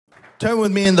Turn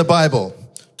with me in the Bible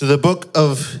to the book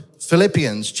of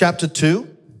Philippians chapter 2.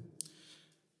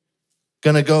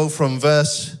 Going to go from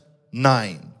verse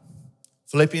 9.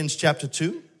 Philippians chapter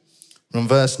 2 from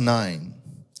verse 9.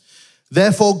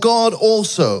 Therefore God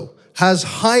also has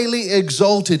highly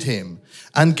exalted him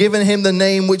and given him the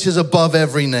name which is above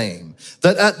every name,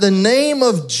 that at the name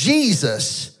of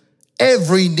Jesus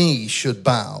every knee should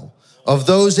bow, of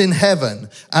those in heaven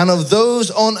and of those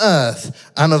on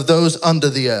earth and of those under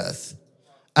the earth,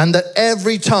 and that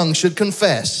every tongue should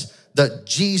confess that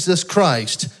Jesus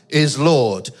Christ is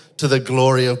Lord, to the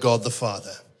glory of God the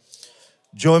Father.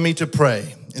 Join me to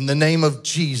pray. In the name of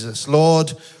Jesus,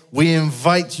 Lord, we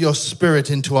invite your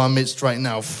Spirit into our midst right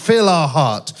now. Fill our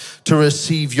heart to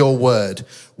receive your word.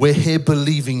 We're here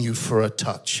believing you for a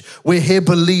touch. We're here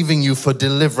believing you for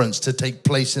deliverance to take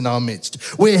place in our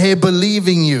midst. We're here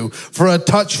believing you for a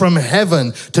touch from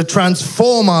heaven to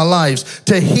transform our lives,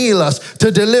 to heal us,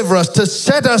 to deliver us, to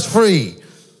set us free.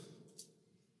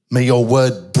 May your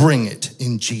word bring it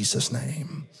in Jesus'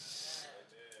 name.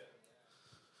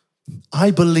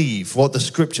 I believe what the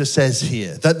scripture says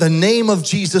here, that the name of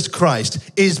Jesus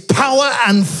Christ is power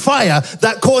and fire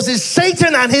that causes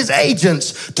Satan and his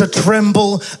agents to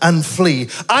tremble and flee.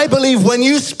 I believe when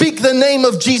you speak the name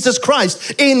of Jesus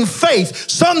Christ in faith,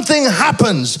 something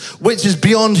happens which is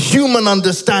beyond human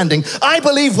understanding. I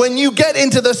believe when you get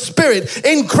into the Spirit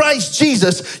in Christ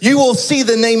Jesus, you will see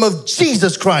the name of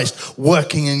Jesus Christ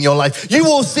working in your life. You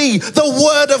will see the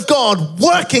word of God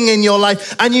working in your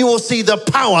life, and you will see the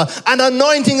power and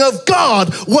anointing of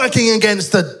God working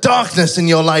against the darkness in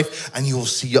your life, and you will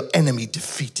see your enemy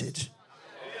defeated.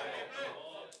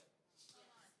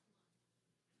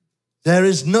 There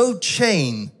is no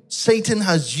chain Satan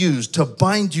has used to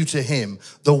bind you to him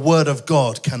the word of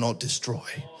God cannot destroy.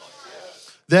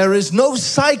 There is no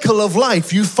cycle of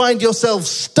life you find yourself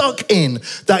stuck in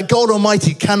that God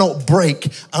Almighty cannot break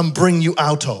and bring you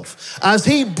out of. As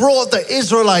he brought the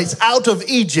Israelites out of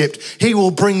Egypt, he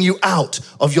will bring you out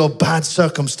of your bad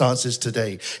circumstances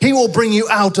today. He will bring you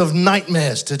out of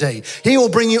nightmares today. He will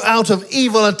bring you out of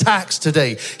evil attacks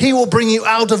today. He will bring you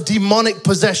out of demonic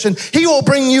possession. He will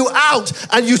bring you out,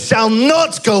 and you shall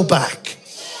not go back.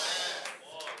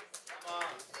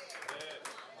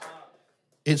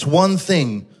 It's one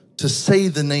thing to say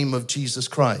the name of Jesus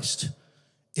Christ.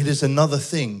 It is another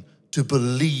thing to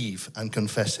believe and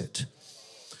confess it.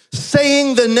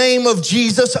 Saying the name of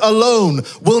Jesus alone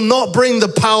will not bring the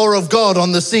power of God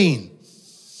on the scene.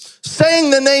 Saying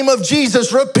the name of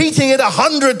Jesus, repeating it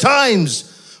 100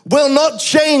 times, will not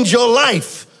change your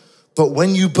life. But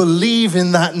when you believe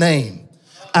in that name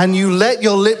and you let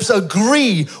your lips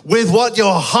agree with what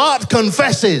your heart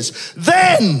confesses,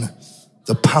 then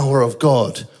the power of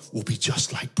God will be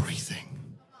just like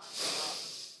breathing.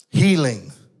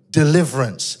 Healing,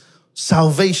 deliverance,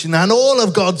 salvation, and all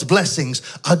of God's blessings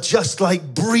are just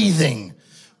like breathing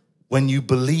when you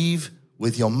believe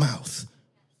with your mouth,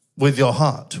 with your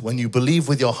heart. When you believe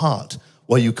with your heart,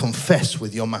 or you confess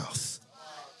with your mouth.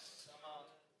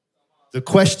 The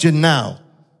question now,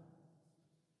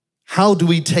 how do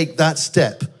we take that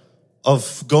step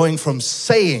of going from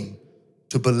saying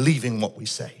to believing what we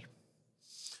say?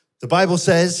 The Bible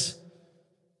says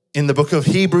in the book of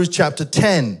Hebrews chapter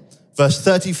 10, verse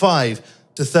 35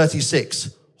 to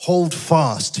 36, hold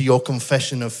fast to your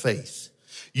confession of faith.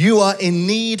 You are in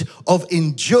need of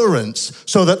endurance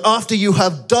so that after you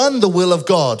have done the will of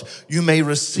God, you may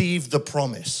receive the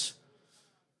promise.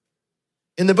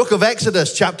 In the book of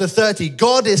Exodus chapter 30,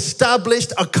 God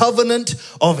established a covenant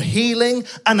of healing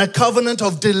and a covenant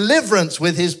of deliverance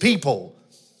with his people.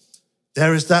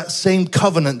 There is that same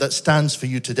covenant that stands for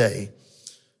you today.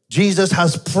 Jesus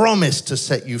has promised to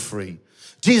set you free.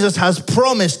 Jesus has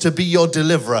promised to be your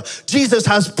deliverer. Jesus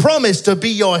has promised to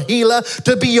be your healer,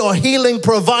 to be your healing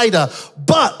provider.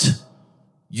 But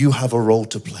you have a role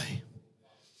to play.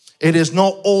 It is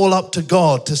not all up to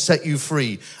God to set you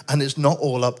free, and it's not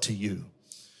all up to you.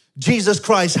 Jesus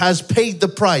Christ has paid the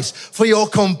price for your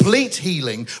complete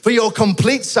healing, for your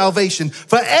complete salvation,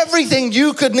 for everything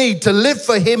you could need to live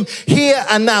for him here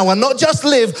and now. And not just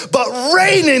live, but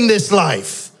reign in this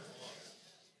life.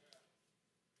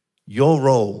 Your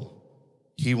role,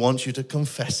 he wants you to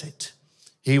confess it.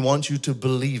 He wants you to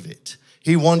believe it.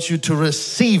 He wants you to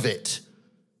receive it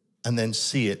and then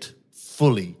see it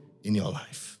fully in your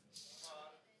life.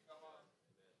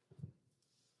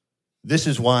 This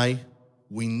is why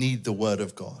we need the word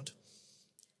of God.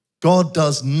 God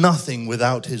does nothing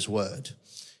without his word.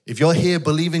 If you're here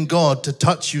believing God to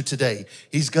touch you today,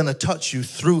 he's going to touch you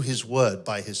through his word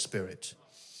by his Spirit.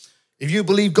 If you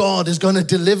believe God is going to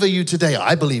deliver you today,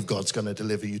 I believe God's going to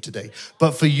deliver you today.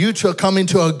 But for you to come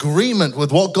into agreement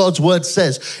with what God's word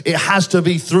says, it has to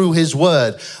be through his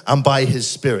word and by his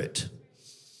spirit.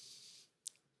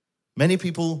 Many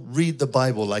people read the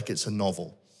Bible like it's a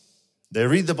novel. They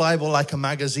read the Bible like a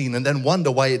magazine and then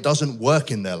wonder why it doesn't work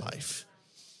in their life.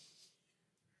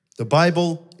 The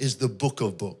Bible is the book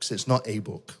of books. It's not a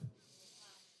book.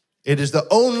 It is the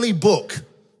only book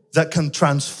that can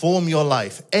transform your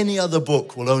life. Any other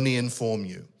book will only inform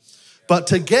you. But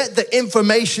to get the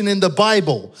information in the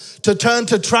Bible to turn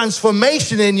to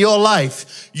transformation in your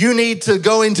life, you need to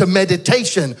go into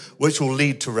meditation, which will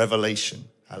lead to revelation.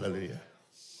 Hallelujah.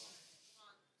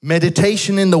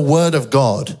 Meditation in the word of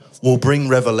God will bring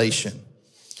revelation.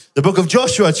 The book of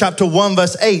Joshua, chapter 1,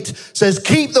 verse 8 says,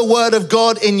 keep the word of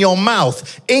God in your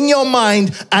mouth, in your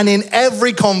mind, and in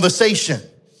every conversation.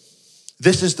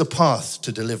 This is the path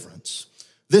to deliverance.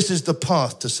 This is the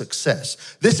path to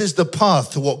success. This is the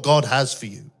path to what God has for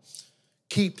you.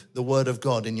 Keep the word of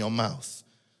God in your mouth.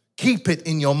 Keep it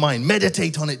in your mind.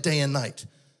 Meditate on it day and night.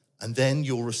 And then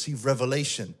you'll receive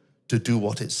revelation to do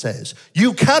what it says.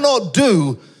 You cannot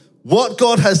do what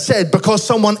God has said because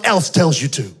someone else tells you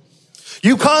to.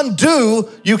 You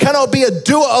cannot be a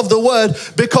doer of the word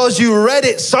because you read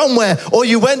it somewhere or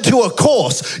you went to a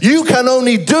course. You can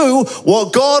only do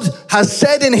what God has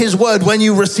said in his word when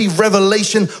you receive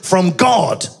revelation from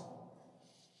God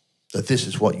that this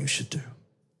is what you should do.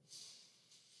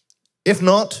 If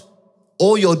not,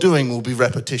 all you're doing will be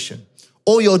repetition.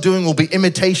 All you're doing will be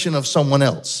imitation of someone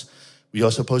else. We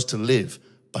are supposed to live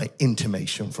by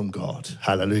intimation from God.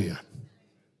 Hallelujah.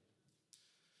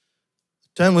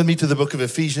 Turn with me to the book of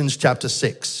Ephesians chapter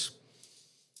 6.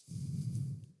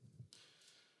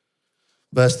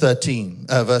 Verse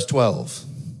 12.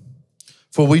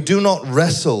 For we do not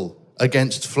wrestle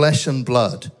against flesh and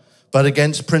blood, but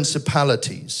against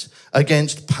principalities,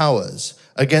 against powers,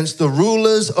 against the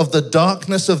rulers of the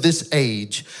darkness of this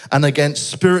age, and against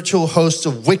spiritual hosts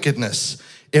of wickedness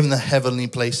in the heavenly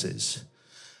places.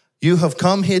 You have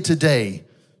come here today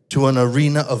to an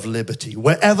arena of liberty.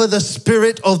 Wherever the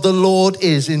Spirit of the Lord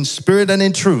is, in spirit and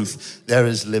in truth, there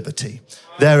is liberty.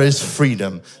 There is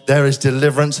freedom. There is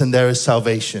deliverance and there is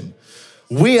salvation.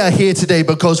 We are here today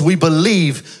because we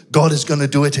believe God is going to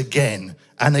do it again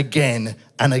and again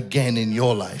and again in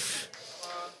your life.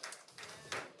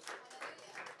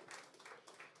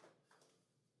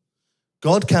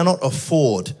 God cannot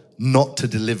afford not to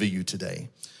deliver you today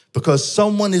because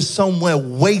someone is somewhere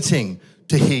waiting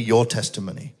to hear your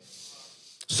testimony.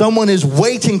 Someone is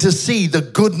waiting to see the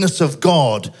goodness of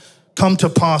God come to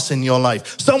pass in your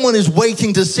life. Someone is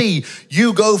waiting to see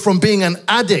you go from being an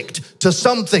addict to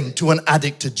something to an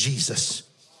addict to Jesus.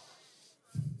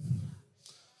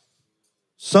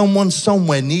 Someone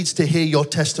somewhere needs to hear your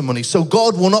testimony. So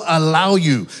God will not allow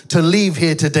you to leave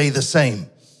here today the same.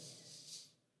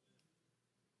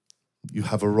 You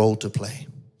have a role to play.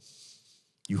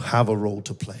 You have a role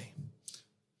to play.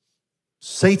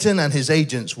 Satan and his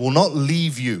agents will not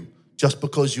leave you just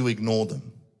because you ignore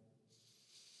them.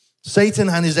 Satan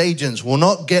and his agents will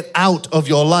not get out of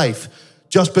your life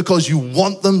just because you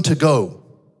want them to go.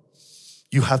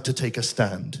 You have to take a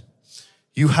stand.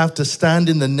 You have to stand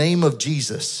in the name of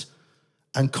Jesus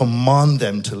and command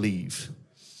them to leave.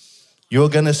 You're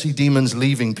going to see demons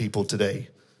leaving people today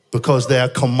because they are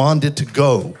commanded to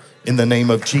go in the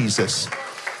name of Jesus.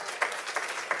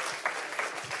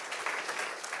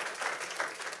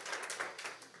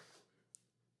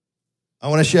 I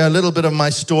want to share a little bit of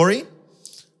my story.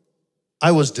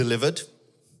 I was delivered.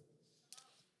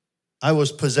 I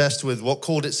was possessed with what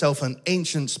called itself an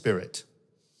ancient spirit.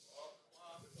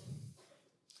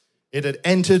 It had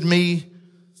entered me.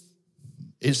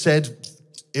 It said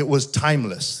it was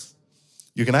timeless.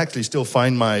 You can actually still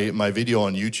find my video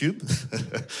on YouTube.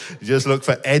 You just look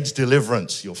for Ed's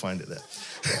Deliverance. You'll find it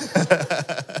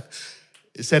there.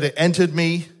 It said it entered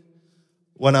me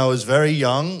when I was very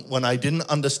young, when I didn't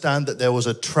understand that there was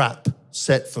a trap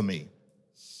set for me.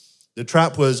 The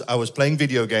trap was I was playing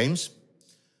video games,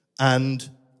 and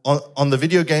on the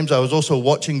video games, I was also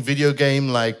watching video game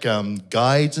like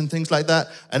guides and things like that,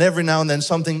 and every now and then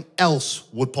something else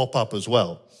would pop up as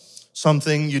well,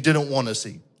 something you didn't want to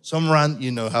see. Some rant,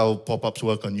 you know how pop-ups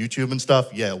work on YouTube and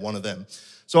stuff? Yeah, one of them.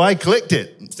 So I clicked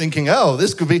it, thinking, oh,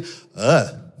 this could be,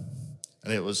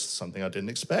 and it was something I didn't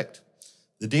expect.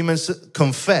 The demons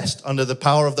confessed under the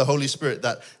power of the Holy Spirit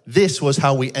that this was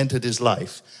how we entered his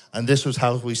life, and this was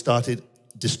how we started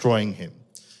destroying him.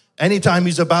 Anytime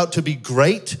he's about to be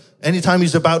great, anytime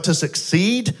he's about to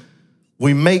succeed,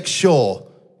 we make sure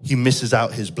he misses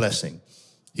out his blessing.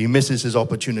 He misses his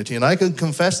opportunity, and I can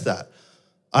confess that.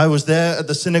 I was there at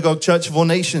the Synagogue Church of All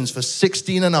Nations for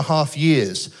 16 and a half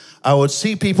years. I would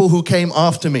see people who came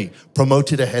after me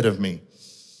promoted ahead of me.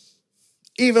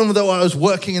 Even though I was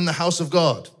working in the house of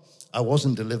God, I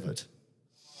wasn't delivered.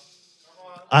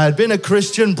 I had been a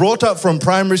Christian, brought up from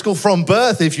primary school, from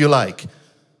birth, if you like.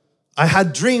 I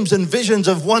had dreams and visions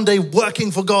of one day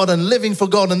working for God and living for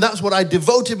God, and that's what I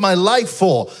devoted my life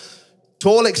for. To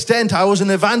all extent, I was an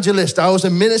evangelist. I was a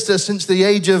minister since the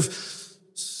age of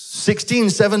 16,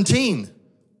 17,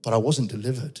 but I wasn't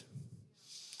delivered.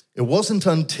 It wasn't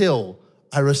until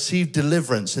I received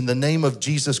deliverance in the name of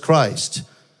Jesus Christ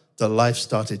that life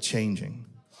started changing.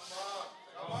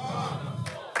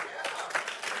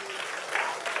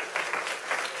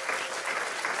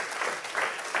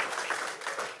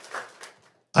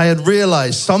 I had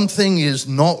realized something is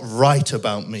not right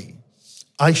about me.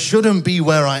 I shouldn't be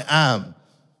where I am.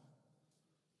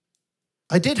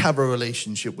 I did have a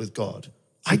relationship with God.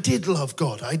 I did love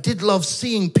God. I did love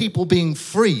seeing people being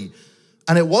free.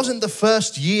 And it wasn't the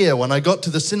first year when I got to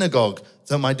the synagogue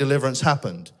that my deliverance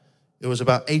happened. It was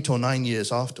about 8 or 9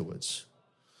 years afterwards.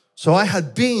 So I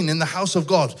had been in the house of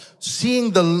God,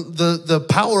 seeing the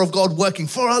power of God working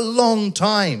for a long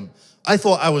time. I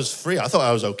thought I was free. I thought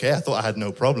I was okay. I thought I had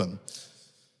no problem.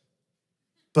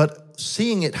 But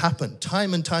seeing it happen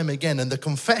time and time again, and the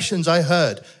confessions I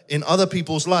heard in other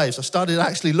people's lives, I started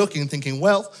actually looking and thinking,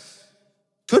 well,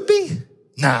 could be.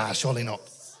 Nah, surely not.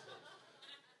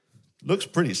 Looks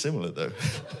pretty similar though.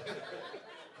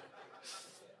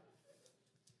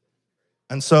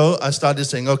 And so I started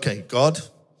saying, okay, God,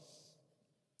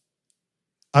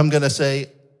 I'm going to say,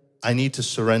 I need to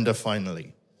surrender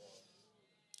finally.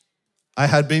 I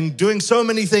had been doing so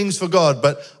many things for God,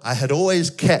 but I had always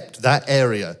kept that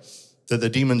area that the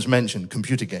demons mentioned,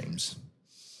 computer games.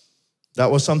 That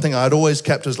was something I'd always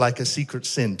kept as like a secret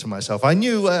sin to myself. I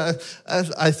knew, I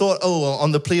thought, oh,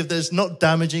 on the plea of this, not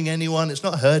damaging anyone, it's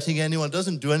not hurting anyone, it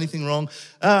doesn't do anything wrong.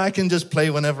 I can just play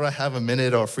whenever I have a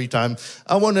minute or free time.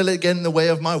 I won't let it get in the way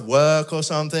of my work or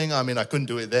something. I mean, I couldn't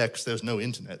do it there because there's no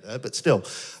internet there, but still.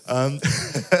 I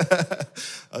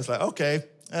was like, okay,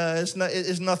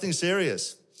 it's nothing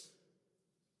serious.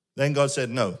 Then God said,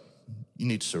 no, you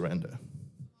need to surrender.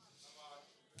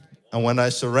 And when I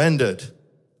surrendered,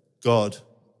 God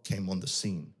came on the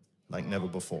scene like never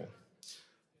before.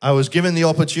 I was given the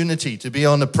opportunity to be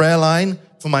on a prayer line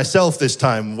for myself this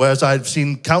time, whereas I'd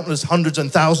seen countless hundreds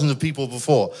and thousands of people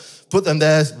before. Put them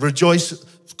there, rejoice,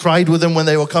 cried with them when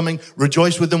they were coming,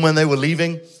 rejoiced with them when they were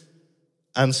leaving,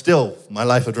 and still my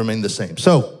life had remained the same.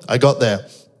 So I got there,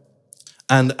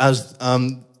 and as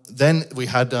then we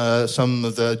had some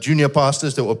of the junior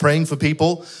pastors that were praying for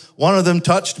people. One of them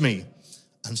touched me,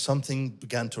 and something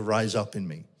began to rise up in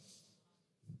me.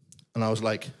 And I was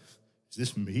like, is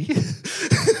this me?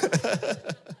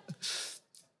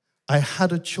 I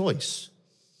had a choice.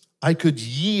 I could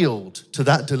yield to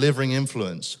that delivering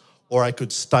influence, or I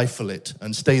could stifle it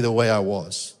and stay the way I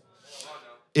was.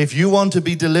 If you want to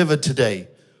be delivered today,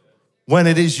 when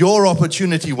it is your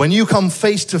opportunity, when you come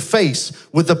face to face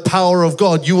with the power of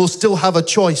God, you will still have a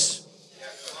choice.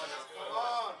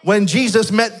 When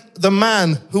Jesus met the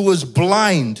man who was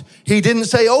blind, he didn't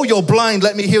say, oh, you're blind,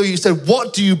 let me heal you. He said,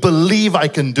 what do you believe I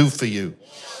can do for you?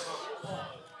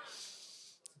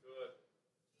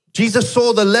 Jesus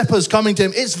saw the lepers coming to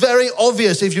him. It's very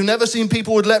obvious. If you've never seen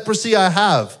people with leprosy, I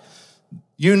have.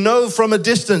 You know from a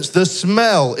distance, the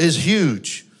smell is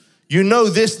huge. You know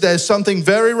this, there's something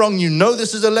very wrong. You know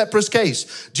this is a leprous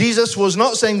case. Jesus was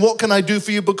not saying, what can I do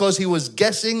for you? Because he was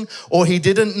guessing or he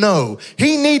didn't know.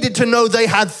 He needed to know they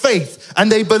had faith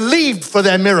and they believed for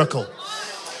their miracle.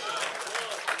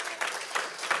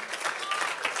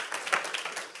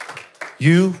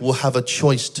 You will have a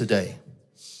choice today.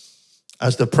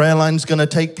 As the prayer line is going to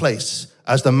take place,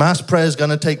 as the mass prayer is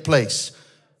going to take place,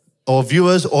 or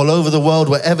viewers all over the world,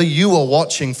 wherever you are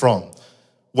watching from,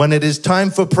 when it is time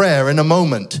for prayer in a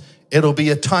moment, it'll be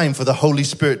a time for the Holy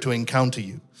Spirit to encounter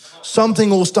you. Something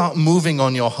will start moving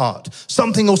on your heart.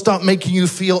 Something will start making you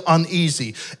feel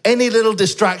uneasy. Any little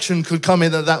distraction could come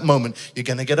in at that moment. You're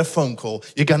going to get a phone call.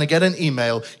 You're going to get an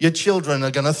email. Your children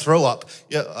are going to throw up.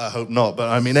 Yeah, I hope not, but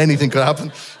I mean, anything could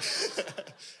happen.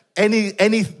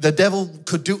 The devil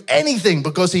could do anything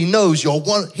because he knows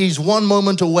he's one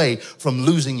moment away from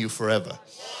losing you forever.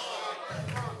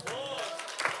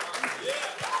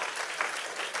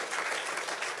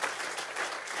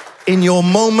 In your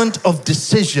moment of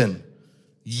decision,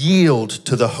 yield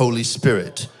to the Holy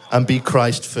Spirit and be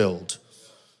Christ-filled.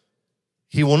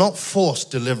 He will not force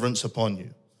deliverance upon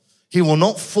you. He will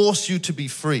not force you to be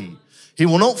free. He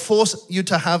will not force you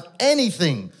to have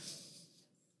anything,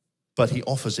 but he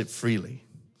offers it freely.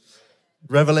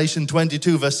 Revelation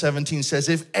 22 verse 17 says,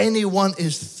 if anyone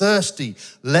is thirsty,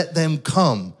 let them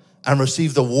come and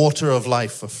receive the water of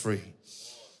life for free.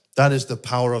 That is the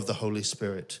power of the Holy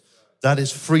Spirit. That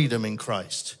is freedom in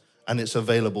Christ, and it's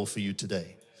available for you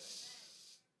today.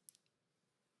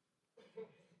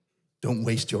 Don't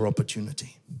waste your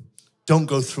opportunity. Don't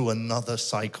go through another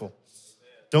cycle.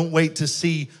 Don't wait to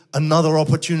see another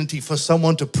opportunity for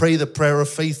someone to pray the prayer of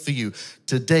faith for you.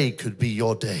 Today could be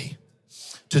your day.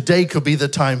 Today could be the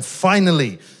time.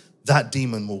 Finally, that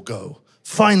demon will go.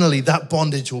 Finally, that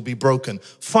bondage will be broken.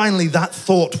 Finally, that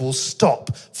thought will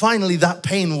stop. Finally, that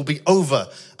pain will be over.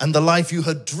 And the life you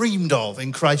had dreamed of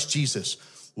in Christ Jesus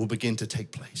will begin to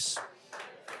take place.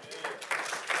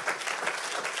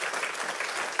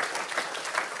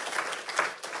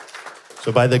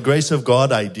 So by the grace of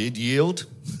God, I did yield.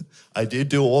 I did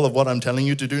do all of what I'm telling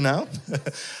you to do now.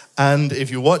 And if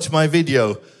you watch my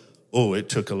video, oh, it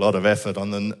took a lot of effort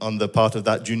on the part of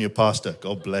that junior pastor.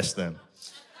 God bless them.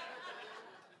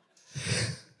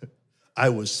 I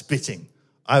was spitting.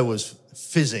 I was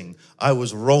fizzing. I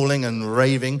was rolling and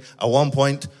raving. At one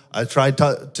point, I tried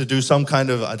to do some kind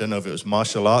of, I don't know if it was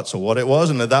martial arts or what it was.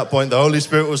 And at that point, the Holy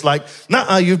Spirit was like,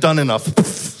 nah, you've done enough.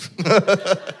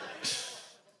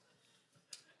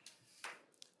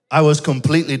 I was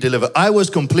completely delivered. I was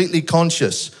completely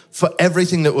conscious for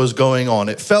everything that was going on.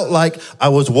 It felt like I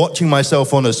was watching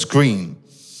myself on a screen.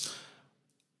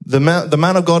 The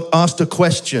man of God asked a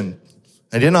question.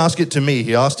 He didn't ask it to me.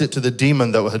 He asked it to the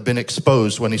demon that had been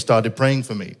exposed when he started praying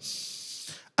for me.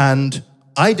 And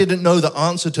I didn't know the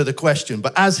answer to the question.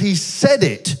 But as he said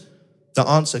it, the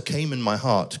answer came in my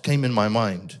heart, came in my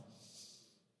mind.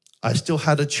 I still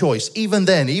had a choice. Even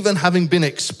then, even having been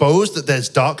exposed that there's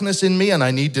darkness in me and I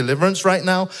need deliverance right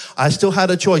now, I still had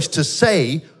a choice to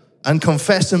say and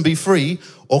confess and be free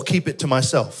or keep it to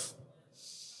myself.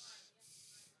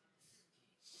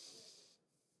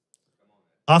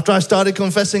 After I started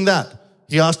confessing that,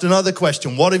 he asked another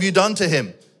question. What have you done to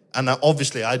him? And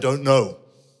obviously, I don't know.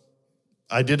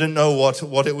 I didn't know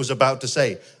what it was about to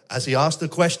say. As he asked the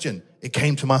question, it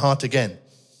came to my heart again.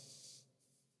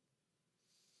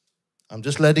 I'm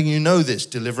just letting you know this.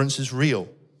 Deliverance is real.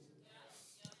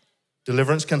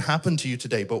 Deliverance can happen to you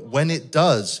today, but when it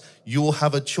does, you will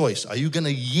have a choice. Are you going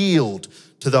to yield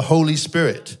to the Holy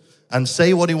Spirit and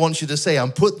say what he wants you to say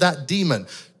and put that demon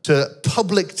to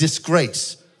public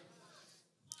disgrace?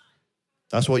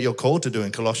 That's what you're called to do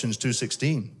in Colossians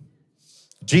 2:16.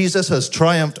 Jesus has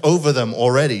triumphed over them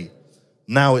already.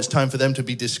 Now it's time for them to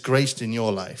be disgraced in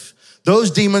your life.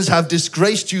 Those demons have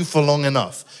disgraced you for long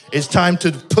enough. It's time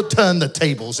to turn the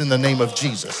tables in the name of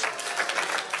Jesus.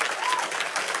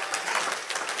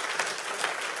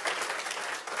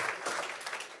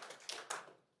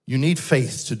 You need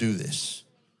faith to do this.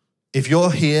 If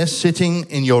you're here sitting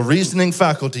in your reasoning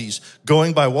faculties,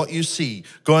 going by what you see,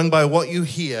 going by what you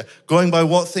hear, going by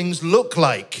what things look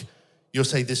like, you'll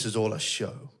say, this is all a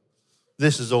show.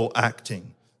 This is all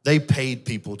acting. They paid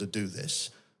people to do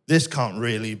this. This can't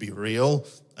really be real.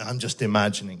 I'm just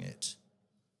imagining it.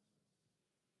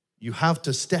 You have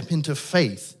to step into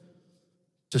faith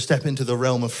to step into the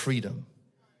realm of freedom.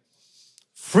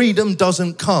 Freedom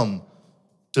doesn't come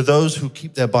to those who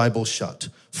keep their Bible shut.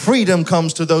 Freedom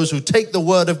comes to those who take the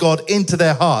word of God into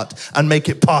their heart and make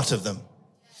it part of them.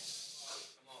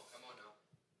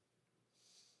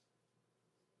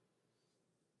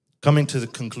 Coming to the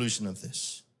conclusion of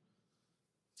this,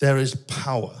 there is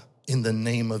power in the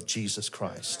name of Jesus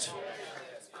Christ,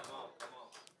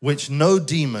 which no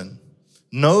demon,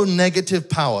 no negative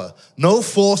power, no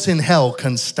force in hell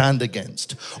can stand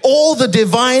against. All the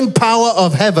divine power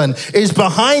of heaven is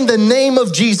behind the name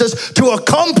of Jesus to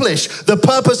accomplish the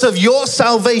purpose of your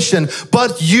salvation.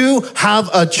 But you have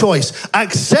a choice.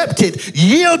 Accept it.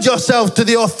 Yield yourself to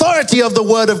the authority of the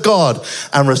word of God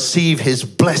and receive his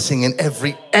blessing in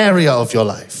every area of your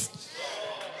life.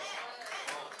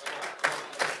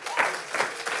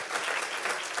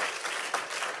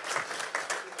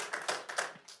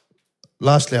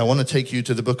 Lastly, I want to take you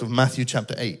to the book of Matthew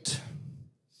chapter 8.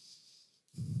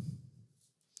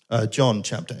 John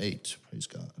chapter 8, praise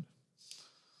God.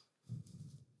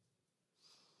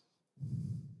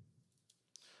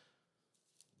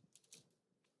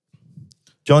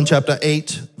 John chapter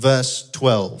 8, verse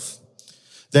 12.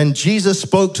 Then Jesus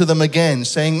spoke to them again,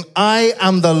 saying, I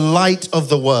am the light of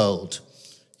the world.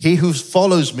 He who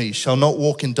follows me shall not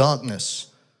walk in darkness,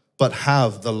 but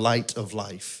have the light of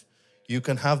life. You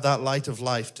can have that light of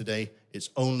life today. It's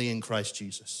only in Christ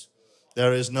Jesus.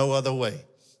 There is no other way.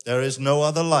 There is no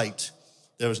other light.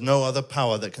 There is no other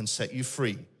power that can set you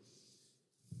free.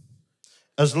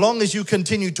 As long as you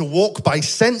continue to walk by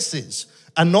senses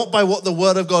and not by what the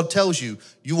word of God tells you,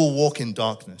 you will walk in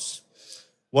darkness.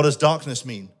 What does darkness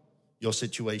mean? Your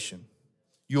situation.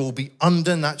 You will be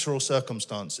under natural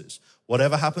circumstances.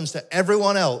 Whatever happens to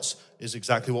everyone else is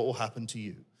exactly what will happen to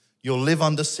you. You'll live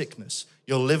under sickness.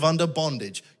 You'll live under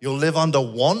bondage. You'll live under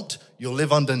want. You'll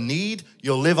live under need.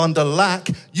 You'll live under lack.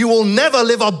 You will never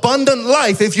live abundant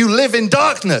life if you live in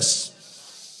darkness.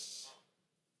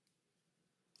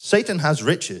 Satan has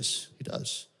riches. He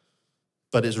does.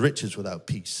 But his riches without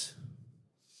peace.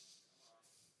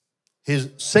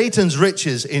 Satan's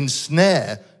riches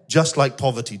ensnare just like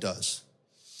poverty does.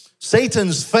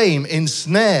 Satan's fame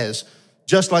ensnares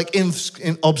just like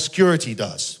obscurity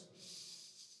does.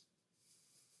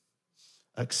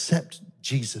 Accept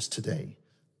Jesus today.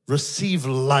 Receive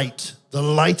light, the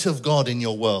light of God in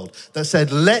your world that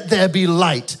said, let there be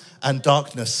light, and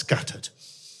darkness scattered.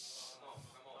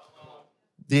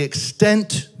 The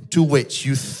extent to which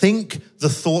you think the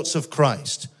thoughts of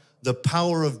Christ, the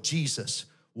power of Jesus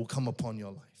will come upon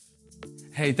your life.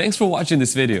 Hey, thanks for watching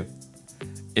this video.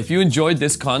 If you enjoyed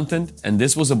this content and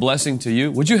this was a blessing to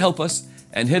you, would you help us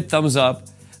and hit thumbs up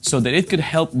so that it could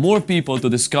help more people to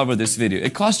discover this video?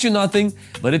 It costs you nothing,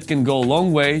 but it can go a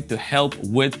long way to help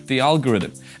with the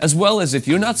algorithm. As well as if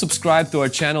you're not subscribed to our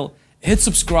channel, hit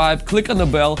subscribe, click on the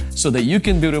bell so that you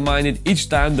can be reminded each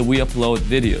time that we upload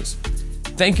videos.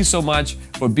 Thank you so much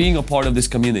for being a part of this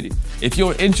community. If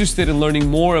you're interested in learning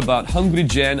more about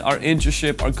HungryGen, our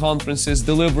internship, our conferences,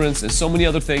 deliverance, and so many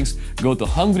other things, go to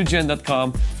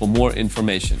HungryGen.com for more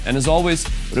information. And as always,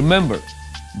 remember,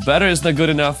 better is not good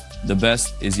enough, the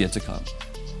best is yet to come.